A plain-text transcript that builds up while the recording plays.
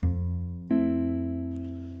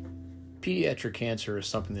Pediatric cancer is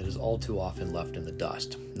something that is all too often left in the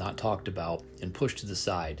dust, not talked about, and pushed to the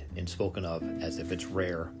side and spoken of as if it's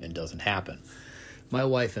rare and doesn't happen. My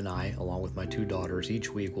wife and I, along with my 2 daughters,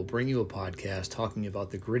 each week will bring you a podcast talking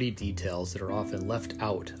about the gritty details that are often left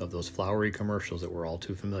out of those flowery commercials that we're all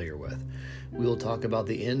too familiar with. We will talk about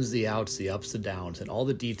the ins, the outs, the ups, the downs, and all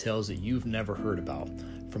the details that you've never heard about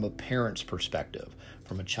from a parent's perspective,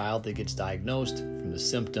 from a child that gets diagnosed, from the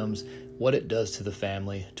symptoms, what it does to the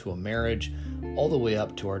family, to a marriage, all the way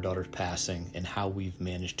up to our daughter's passing and how we've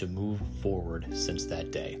managed to move forward since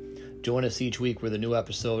that day. Join us each week with a new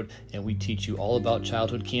episode, and we teach you all about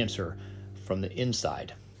childhood cancer from the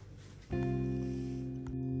inside.